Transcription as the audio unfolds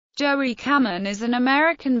Joey Camen is an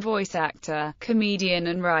American voice actor, comedian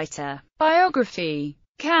and writer. Biography.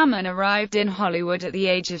 Camen arrived in Hollywood at the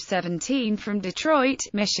age of 17 from Detroit,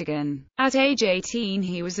 Michigan. At age 18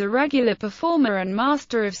 he was a regular performer and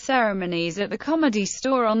master of ceremonies at the Comedy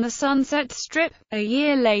Store on the Sunset Strip. A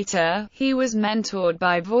year later, he was mentored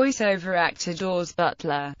by voiceover actor Daws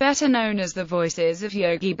Butler, better known as the voices of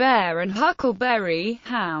Yogi Bear and Huckleberry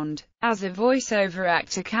Hound. As a voiceover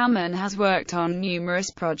actor, Camen has worked on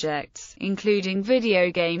numerous projects, including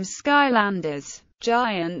video games Skylanders,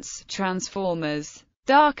 Giants, Transformers,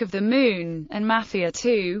 Dark of the Moon, and Mafia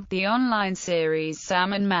 2, the online series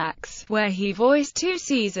Sam and Max, where he voiced 2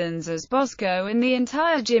 seasons as Bosco in the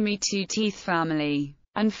entire Jimmy Two Teeth family,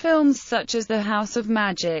 and films such as The House of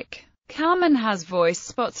Magic. Camen has voiced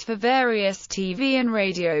spots for various TV and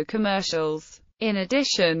radio commercials. In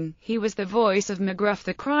addition, he was the voice of McGruff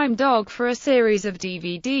the crime dog for a series of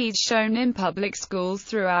DVDs shown in public schools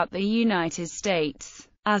throughout the United States.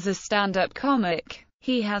 As a stand-up comic,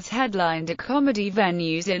 he has headlined at comedy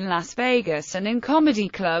venues in Las Vegas and in comedy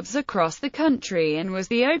clubs across the country and was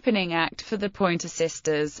the opening act for the Pointer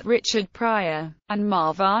Sisters, Richard Pryor, and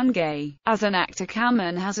Marvin Gaye. As an actor,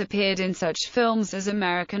 Camen has appeared in such films as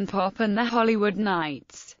American Pop and The Hollywood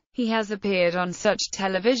Knights. He has appeared on such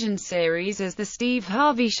television series as The Steve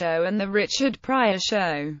Harvey Show and The Richard Pryor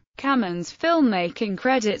Show. Camen's filmmaking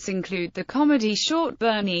credits include the comedy short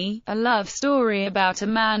Bernie, a love story about a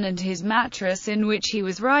man and his mattress in which he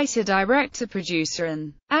was writer, director, producer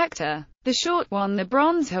and actor. The short won the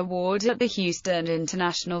Bronze Award at the Houston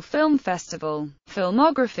International Film Festival.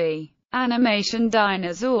 Filmography. Animation: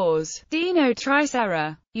 Dinosaurs, Dino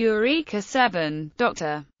Tricera, Eureka 7,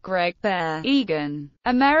 Dr. Greg Bear, Egan,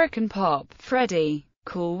 American Pop, Freddy,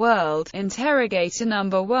 Cool World, Interrogator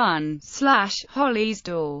No. 1, Holly's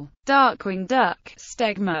Door, Darkwing Duck,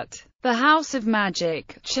 Stegmutt, The House of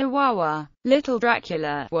Magic, Chihuahua, Little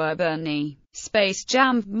Dracula, Were Bernie, Space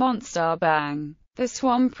Jam, Monster Bang, The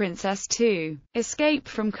Swan Princess 2, Escape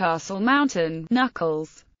from Castle Mountain,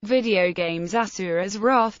 Knuckles, video games Asura's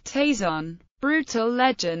Wrath, Tazon, Brutal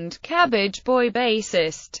Legend, Cabbage Boy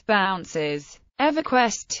Bassist, Bounces,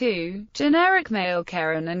 EverQuest 2, Generic Male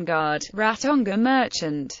Karen and Guard, Ratonga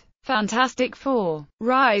Merchant, Fantastic Four,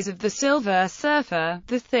 Rise of the Silver Surfer,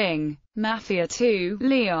 The Thing, Mafia 2,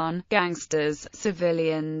 Leon, Gangsters,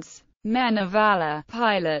 Civilians, Men of Valor,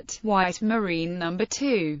 Pilot, White Marine No.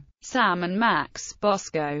 2, Sam and Max,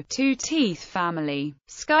 Bosco, Two Teeth Family,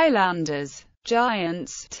 Skylanders,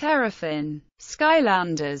 Giants, Terrafin,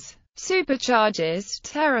 Skylanders, Superchargers,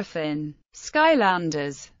 Terrafin,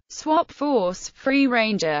 Skylanders, Swap Force, Free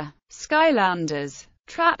Ranger, Skylanders,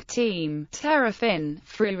 Trap Team, Terrafin,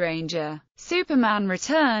 Free Ranger, Superman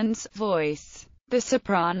Returns, voice, The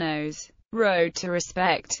Sopranos, Road to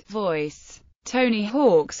Respect, voice, Tony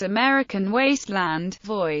Hawk's American Wasteland,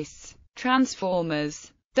 voice,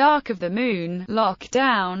 Transformers, Dark of the Moon,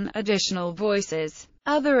 Lockdown, additional voices,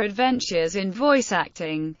 other adventures in voice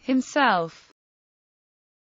acting, himself.